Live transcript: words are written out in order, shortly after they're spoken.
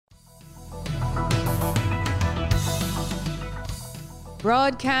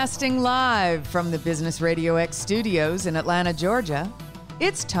Broadcasting live from the Business Radio X studios in Atlanta, Georgia,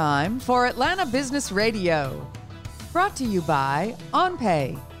 it's time for Atlanta Business Radio. Brought to you by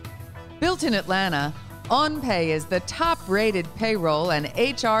OnPay. Built in Atlanta, OnPay is the top-rated payroll and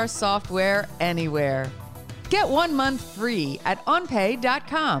HR software anywhere. Get 1 month free at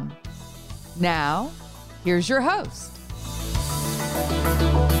onpay.com. Now, here's your host.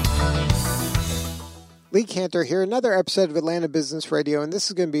 Lee Cantor here, another episode of Atlanta Business Radio, and this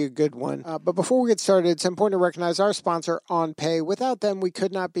is going to be a good one. But before we get started, it's important to recognize our sponsor, OnPay. Without them, we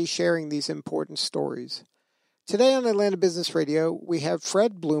could not be sharing these important stories. Today on Atlanta Business Radio, we have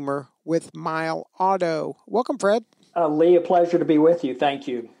Fred Bloomer with Mile Auto. Welcome, Fred. Lee, a pleasure to be with you. Thank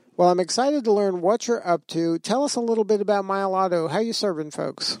you. Well, I'm excited to learn what you're up to. Tell us a little bit about Mile Auto. How are you serving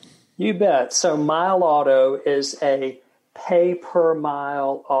folks? You bet. So Mile Auto is a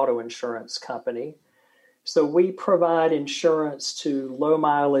pay-per-mile auto insurance company. So we provide insurance to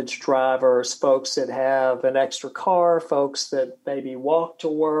low-mileage drivers, folks that have an extra car, folks that maybe walk to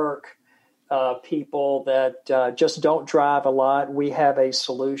work, people that just don't drive a lot. We have a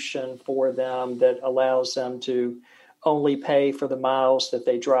solution for them that allows them to only pay for the miles that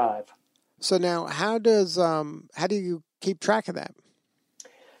they drive. So now, how do you keep track of that?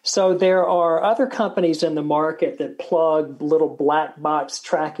 So there are other companies in the market that plug little black box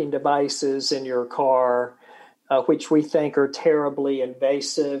tracking devices in your car, which we think are terribly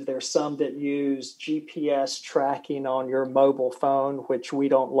invasive. There's some that use GPS tracking on your mobile phone, which we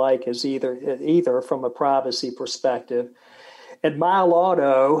don't like as either from a privacy perspective. At Mile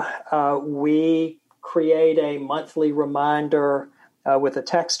Auto, we create a monthly reminder with a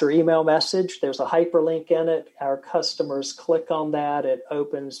text or email message. There's a hyperlink in it. Our customers click on that. It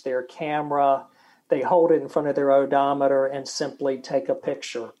opens their camera. They hold it in front of their odometer and simply take a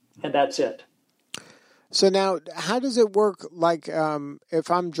picture. And that's it. So now, how does it work like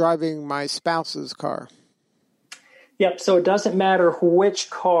if I'm driving my spouse's car? Yep. So it doesn't matter which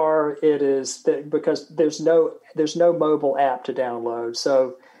car it is because there's no mobile app to download.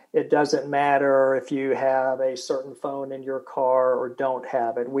 So it doesn't matter if you have a certain phone in your car or don't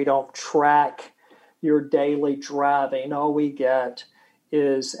have it. We don't track your daily driving. All we get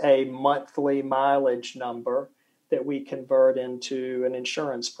is a monthly mileage number that we convert into an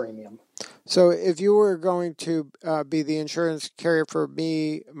insurance premium. So if you were going to be the insurance carrier for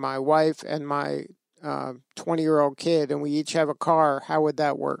me, my wife, and my 20-year-old kid, and we each have a car, how would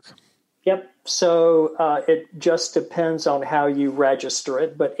that work? Yep. So it just depends on how you register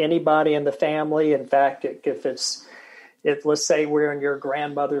it. But anybody in the family, in fact, if let's say we're in your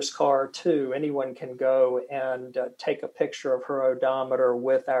grandmother's car too, anyone can go and take a picture of her odometer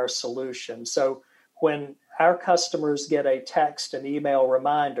with our solution. So when our customers get a text and email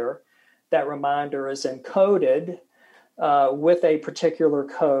reminder, that reminder is encoded with a particular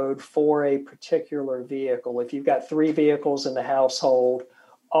code for a particular vehicle. If you've got 3 vehicles in the household,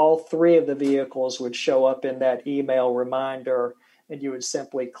 all 3 of the vehicles would show up in that email reminder, and you would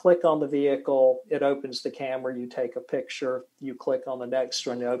simply click on the vehicle. It opens the camera. You take a picture. You click on the next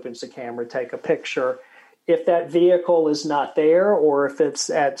one. It opens the camera. Take a picture. If that vehicle is not there, or if it's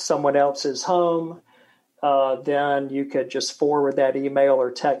at someone else's home, then you could just forward that email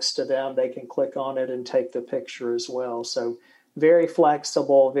or text to them. They can click on it and take the picture as well. So very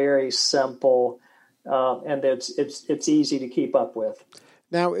flexible, very simple, and it's easy to keep up with.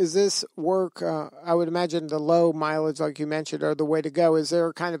 Now, is this work, I would imagine the low mileage, like you mentioned, are the way to go. Is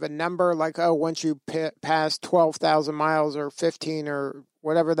there kind of a number like, once you pass 12,000 miles or 15 or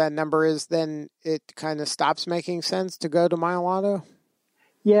whatever that number is, then it kind of stops making sense to go to Mile Auto?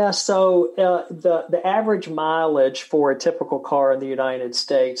 Yeah, so the average mileage for a typical car in the United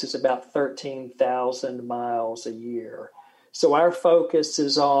States is about 13,000 miles a year. So our focus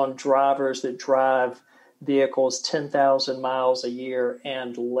is on drivers that drive vehicles 10,000 miles a year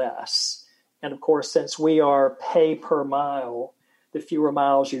and less. And of course, since we are pay per mile, the fewer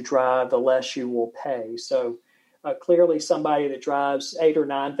miles you drive, the less you will pay. So clearly somebody that drives 8,000 or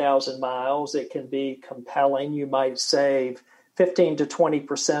 9,000 miles, it can be compelling. You might save 15 to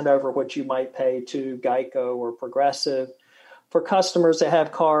 20% over what you might pay to Geico or Progressive. For customers that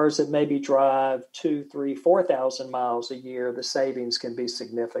have cars that maybe drive 2,000, 3,000, 4,000 miles a year, the savings can be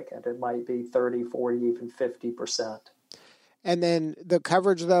significant. It might be 30, 40, even 50%. And then the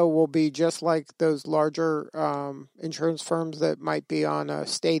coverage, though, will be just like those larger insurance firms that might be on a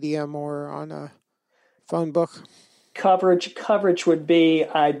Stadium or on a phone book? Coverage would be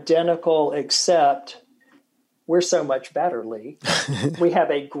identical, except we're so much better, Lee. We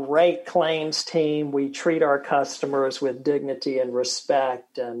have a great claims team. We treat our customers with dignity and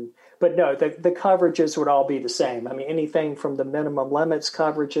respect. But no, the coverages would all be the same. I mean, anything from the minimum limits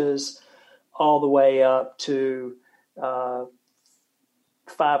coverages all the way up to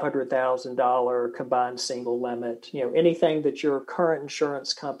 $500,000 combined single limit. Anything that your current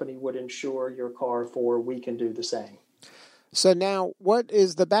insurance company would insure your car for, we can do the same. So now, what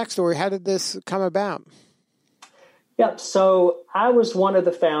is the backstory? How did this come about? Yep. So I was one of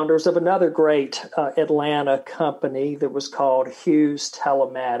the founders of another great Atlanta company that was called Hughes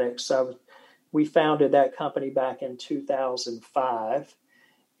Telematics. We founded that company back in 2005,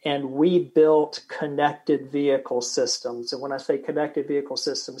 and we built connected vehicle systems. And when I say connected vehicle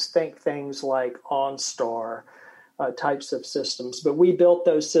systems, think things like OnStar types of systems. But we built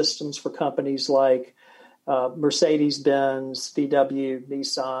those systems for companies like Mercedes-Benz, VW,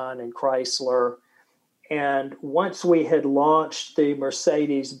 Nissan, and Chrysler. And once we had launched the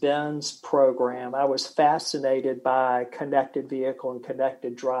Mercedes-Benz program, I was fascinated by connected vehicle and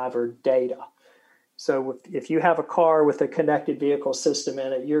connected driver data. So if you have a car with a connected vehicle system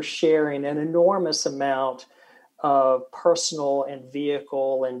in it, you're sharing an enormous amount of personal and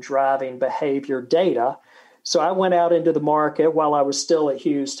vehicle and driving behavior data. So I went out into the market while I was still at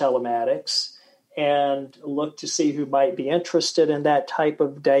Hughes Telematics and looked to see who might be interested in that type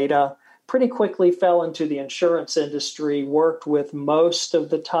of data. Pretty quickly fell into the insurance industry, worked with most of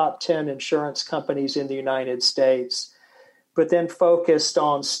the top 10 insurance companies in the United States, but then focused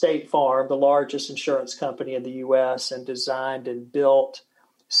on State Farm, the largest insurance company in the U.S., and designed and built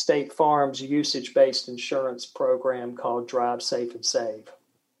State Farm's usage-based insurance program called Drive Safe and Save.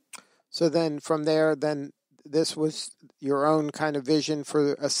 So then from there, this was your own kind of vision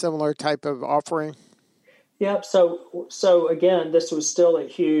for a similar type of offering? Yep. So again, this was still at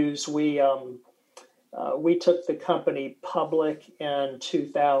Hughes. We took the company public in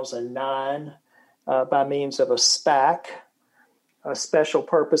 2009 by means of a SPAC, a special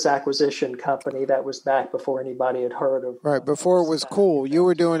purpose acquisition company. That was back before anybody had heard of. Right, before it was cool. You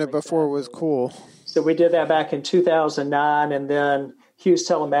were doing it before it was cool. So we did that back in 2009, and then Hughes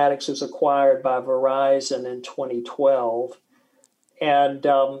Telematics was acquired by Verizon in 2012. And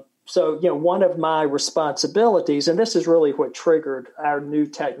so, one of my responsibilities, and this is really what triggered our new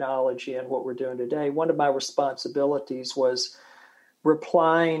technology and what we're doing today, one of my responsibilities was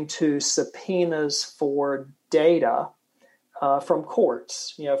replying to subpoenas for data from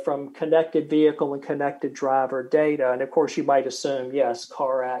courts, from connected vehicle and connected driver data. And of course, you might assume, yes,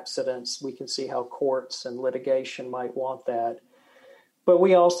 car accidents, we can see how courts and litigation might want that. But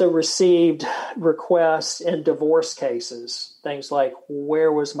we also received requests in divorce cases, things like,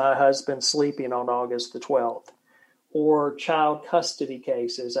 where was my husband sleeping on August the 12th? Or child custody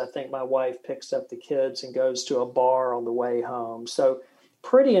cases. I think my wife picks up the kids and goes to a bar on the way home. So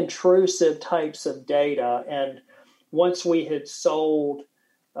pretty intrusive types of data. And once we had sold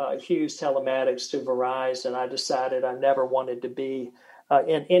Hughes Telematics to Verizon, I decided I never wanted to be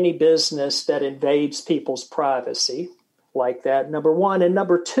in any business that invades people's privacy like that, number one. And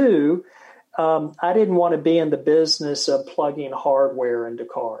number two, I didn't want to be in the business of plugging hardware into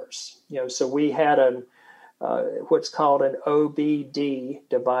cars. So we had what's called an OBD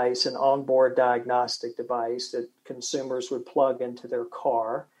device, an onboard diagnostic device that consumers would plug into their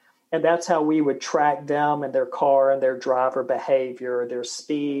car. And that's how we would track them and their car and their driver behavior, their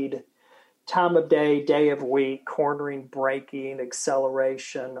speed, time of day, day of week, cornering, braking,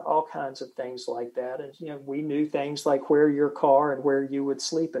 acceleration, all kinds of things like that. And, we knew things like where your car and where you would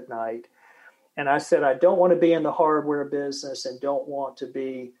sleep at night. And I said, I don't want to be in the hardware business and don't want to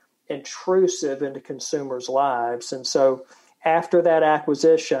be intrusive into consumers' lives. And so after that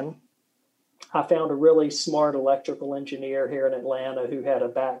acquisition, I found a really smart electrical engineer here in Atlanta who had a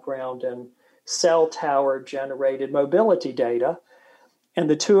background in cell tower generated mobility data. And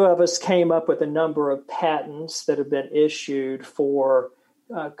the two of us came up with a number of patents that have been issued for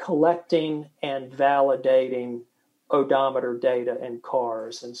collecting and validating odometer data in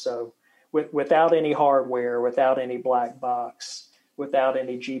cars. And so without any hardware, without any black box, without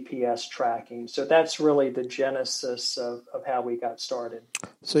any GPS tracking. So that's really the genesis of how we got started.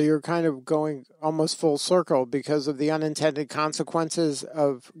 So you're kind of going almost full circle because of the unintended consequences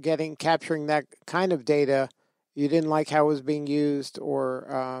of capturing that kind of data. You didn't like how it was being used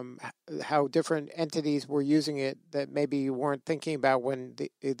or how different entities were using it that maybe you weren't thinking about when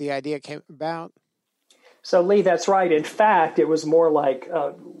the idea came about? So, Lee, that's right. In fact, it was more like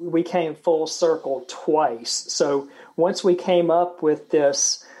we came full circle twice. So once we came up with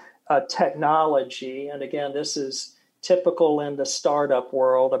this technology, and again, this is typical in the startup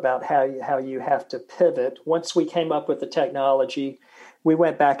world about how you have to pivot. Once we came up with the technology, we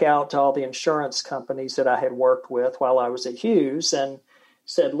went back out to all the insurance companies that I had worked with while I was at Hughes and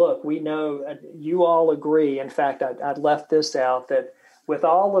said, look, we know you all agree. In fact, I left this out, that with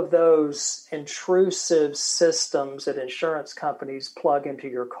all of those intrusive systems that insurance companies plug into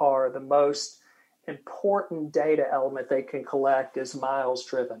your car, the most important data element they can collect is miles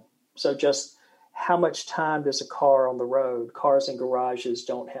driven. So just how much time does a car on the road? Cars in garages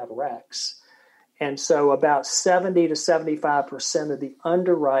don't have wrecks. And so about 70 to 75% of the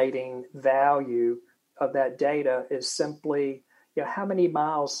underwriting value of that data is simply, how many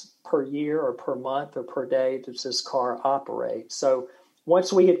miles per year or per month or per day does this car operate? So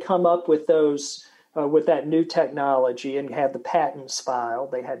once we had come up with those, with that new technology and had the patents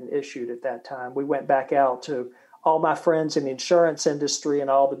filed, they hadn't issued at that time, we went back out to all my friends in the insurance industry and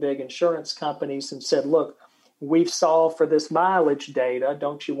all the big insurance companies and said, look, we've solved for this mileage data.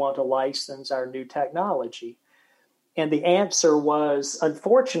 Don't you want to license our new technology? And the answer was,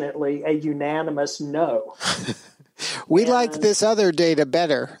 unfortunately, a unanimous no. We like this other data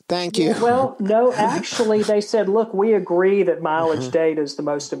better. Thank you. Well, no, actually, they said, look, we agree that mileage data is the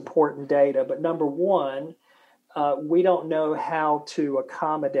most important data. But number one, we don't know how to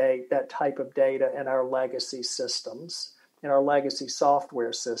accommodate that type of data in our legacy systems, in our legacy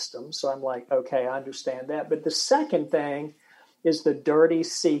software systems. So I'm like, okay, I understand that. But the second thing is the dirty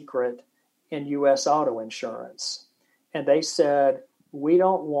secret in U.S. auto insurance. And they said, we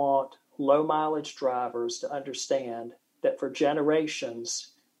don't want low mileage drivers to understand that for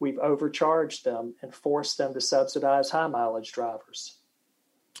generations, we've overcharged them and forced them to subsidize high mileage drivers.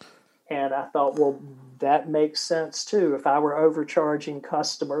 And I thought, well, that makes sense too. If I were overcharging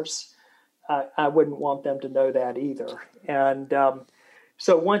customers, I wouldn't want them to know that either. And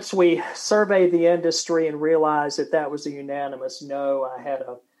so once we surveyed the industry and realized that that was a unanimous no, I had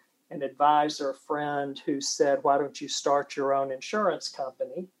an advisor friend who said, why don't you start your own insurance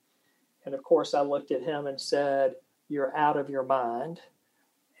company? And of course, I looked at him and said, you're out of your mind.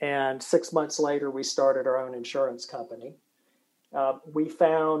 And 6 months later, we started our own insurance company. We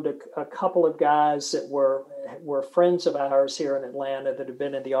found a couple of guys that were friends of ours here in Atlanta that have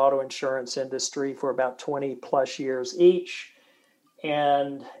been in the auto insurance industry for about 20 plus years each,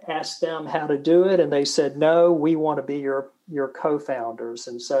 and asked them how to do it. And they said, no, we want to be your co-founders.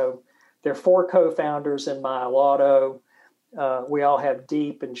 And so there are 4 co-founders in Mile Auto. We all have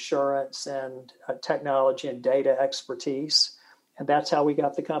deep insurance and technology and data expertise. And that's how we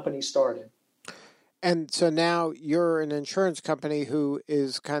got the company started. And so now you're an insurance company who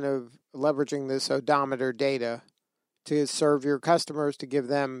is kind of leveraging this odometer data to serve your customers, to give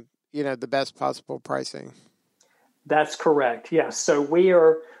them, the best possible pricing. That's correct. Yes. So we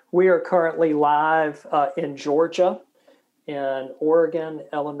are currently live in Georgia, in Oregon,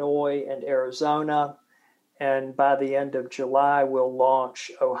 Illinois, and Arizona. And by the end of July, we'll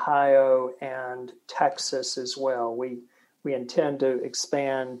launch Ohio and Texas as well. We intend to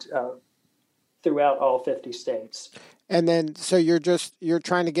expand throughout all 50 states. And then, so you're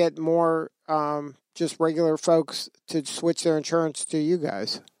trying to get more just regular folks to switch their insurance to you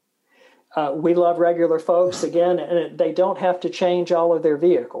guys. We love regular folks, again, and they don't have to change all of their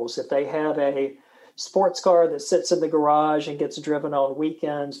vehicles. If they have a sports car that sits in the garage and gets driven on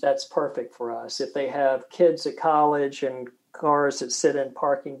weekends, that's perfect for us. If they have kids at college and cars that sit in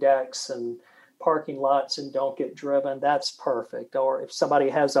parking decks and parking lots and don't get driven, that's perfect. Or if somebody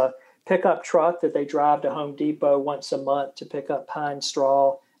has a pickup truck that they drive to Home Depot once a month to pick up pine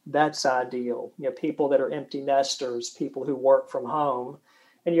straw, that's ideal. People that are empty nesters, people who work from home.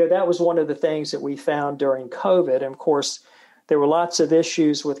 And, that was one of the things that we found during COVID. And of course, there were lots of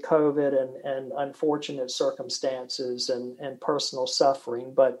issues with COVID and unfortunate circumstances and personal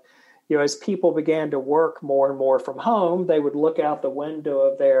suffering. But, as people began to work more and more from home, they would look out the window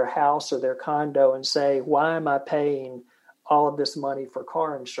of their house or their condo and say, why am I paying all of this money for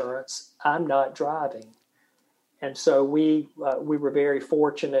car insurance? I'm not driving. And so we were very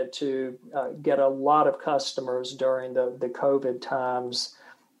fortunate to get a lot of customers during the COVID times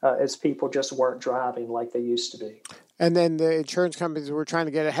as people just weren't driving like they used to be. And then the insurance companies were trying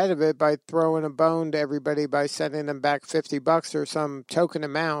to get ahead of it by throwing a bone to everybody by sending them back $50 or some token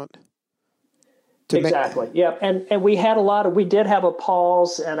amount. Exactly. Yeah. And we had we did have a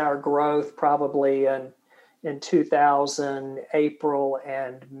pause in our growth probably in 2000, April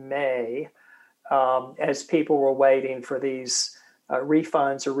and May, as people were waiting for these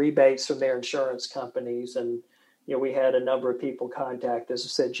refunds or rebates from their insurance companies. And, we had a number of people contact us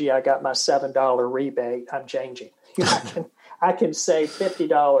and said, gee, I got my $7 rebate. I'm changing. I can save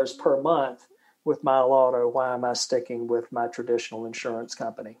 $50 per month with Mile Auto, why am I sticking with my traditional insurance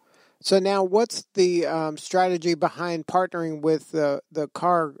company? So now, what's the strategy behind partnering with the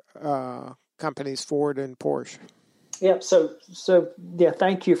car companies, Ford and Porsche? Yeah, so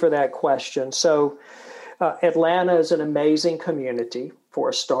thank you for that question. So Atlanta is an amazing community for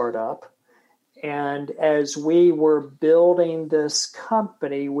a startup. And as we were building this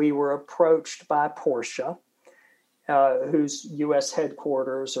company, we were approached by Porsche, whose U.S.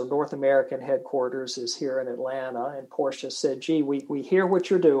 headquarters or North American headquarters is here in Atlanta. And Porsche said, gee, we hear what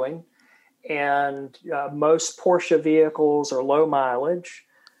you're doing. And most Porsche vehicles are low mileage.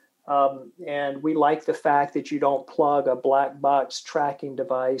 And we like the fact that you don't plug a black box tracking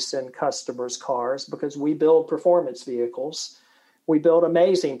device in customers' cars, because we build performance vehicles. We build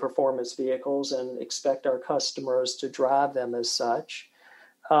amazing performance vehicles and expect our customers to drive them as such.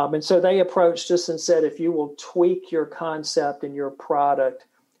 And so they approached us and said, if you will tweak your concept and your product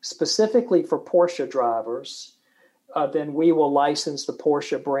specifically for Porsche drivers, then we will license the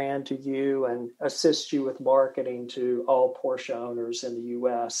Porsche brand to you and assist you with marketing to all Porsche owners in the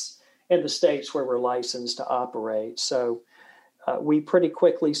U.S. and the states where we're licensed to operate. So we pretty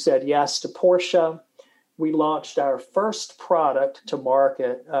quickly said yes to Porsche. We launched our first product to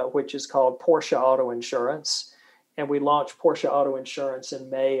market, which is called Porsche Auto Insurance. And we launched Porsche Auto Insurance in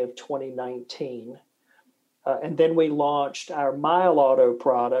May of 2019. And then we launched our Mile Auto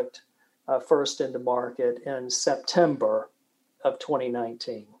product first into market in September of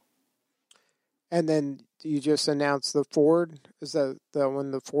 2019. And then you just announced the Ford. Is that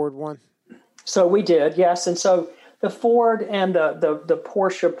the Ford one? So we did, yes. And so the Ford and the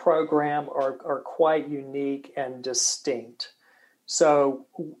Porsche program are quite unique and distinct. So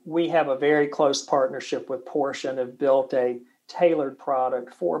we have a very close partnership with Porsche and have built a tailored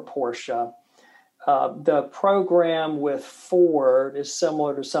product for Porsche. The program with Ford is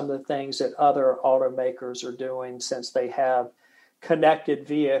similar to some of the things that other automakers are doing since they have connected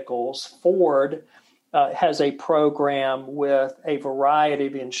vehicles. Ford has a program with a variety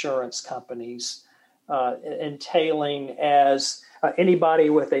of insurance companies entailing as anybody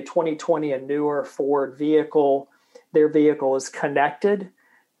with a 2020 and newer Ford vehicle, their vehicle is connected.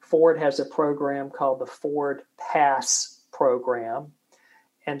 Ford has a program called the Ford Pass program.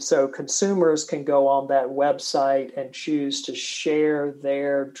 And so consumers can go on that website and choose to share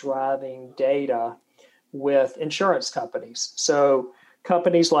their driving data with insurance companies. So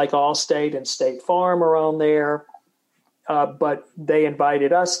companies like Allstate and State Farm are on there, but they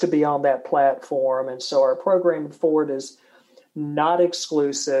invited us to be on that platform. And so our program with Ford is not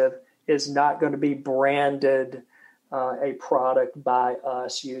exclusive, is not going to be branded a product by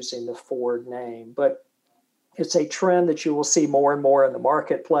us using the Ford name. But it's a trend that you will see more and more in the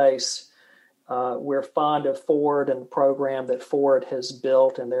marketplace. We're fond of Ford and the program that Ford has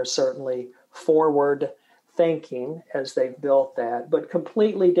built, and they're certainly forward thinking as they've built that, but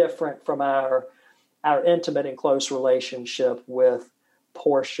completely different from our intimate and close relationship with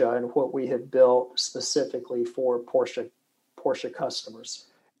Porsche and what we have built specifically for Porsche customers.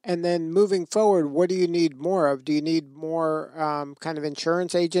 And then moving forward, what do you need more of? Do you need more kind of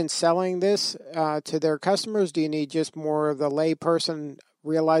insurance agents selling this to their customers? Do you need just more of the lay person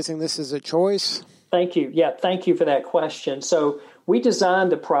realizing this is a choice? Thank you. Yeah, thank you for that question. So we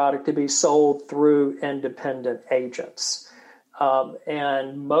designed the product to be sold through independent agents.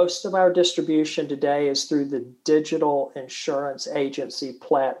 And most of our distribution today is through the digital insurance agency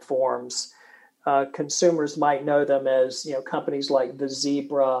platforms. Consumers might know them as, companies like The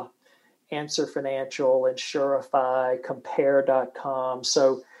Zebra, Answer Financial, Insurify, Compare.com.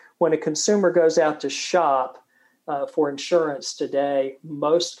 So when a consumer goes out to shop for insurance today,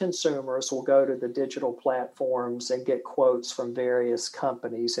 most consumers will go to the digital platforms and get quotes from various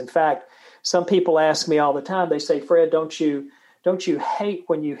companies. In fact, some people ask me all the time, they say, Fred, don't you hate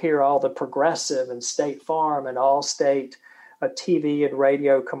when you hear all the Progressive and State Farm and Allstate TV and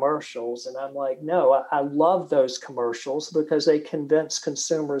radio commercials? And I'm like, no, I love those commercials because they convince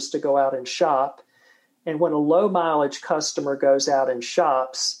consumers to go out and shop. And when a low mileage customer goes out and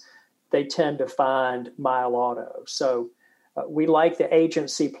shops, they tend to find Mile Auto. So we like the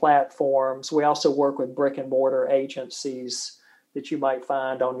agency platforms. We also work with brick and mortar agencies that you might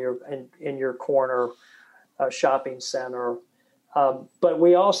find on in your corner shopping center. But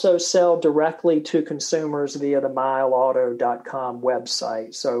we also sell directly to consumers via the mileauto.com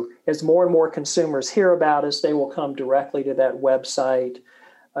website. So as more and more consumers hear about us, they will come directly to that website,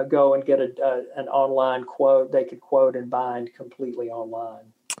 go and get an online quote. They could quote and bind completely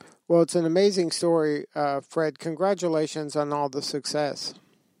online. Well, it's an amazing story, Fred. Congratulations on all the success.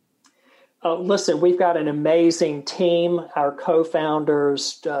 Listen, we've got an amazing team. Our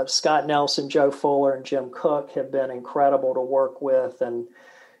co-founders, Scott Nelson, Joe Fuller, and Jim Cook, have been incredible to work with. And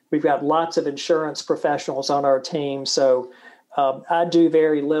we've got lots of insurance professionals on our team. So I do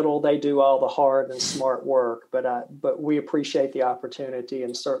very little. They do all the hard and smart work. But we appreciate the opportunity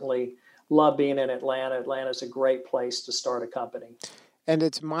and certainly love being in Atlanta. Atlanta's a great place to start a company. And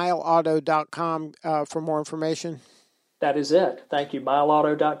it's mileauto.com for more information? That is it. Thank you.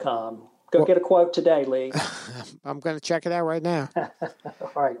 mileauto.com. Go get a quote today, Lee. I'm going to check it out right now.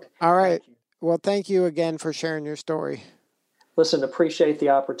 All right. Well, thank you again for sharing your story. Listen, appreciate the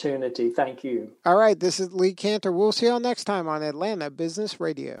opportunity. Thank you. All right. This is Lee Cantor. We'll see you all next time on Atlanta Business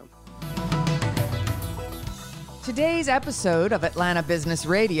Radio. Today's episode of Atlanta Business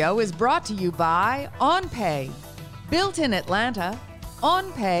Radio is brought to you by OnPay. Built in Atlanta,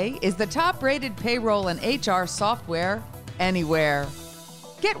 OnPay is the top-rated payroll and HR software anywhere.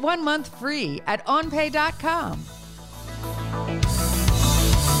 Get 1 month free at onpay.com.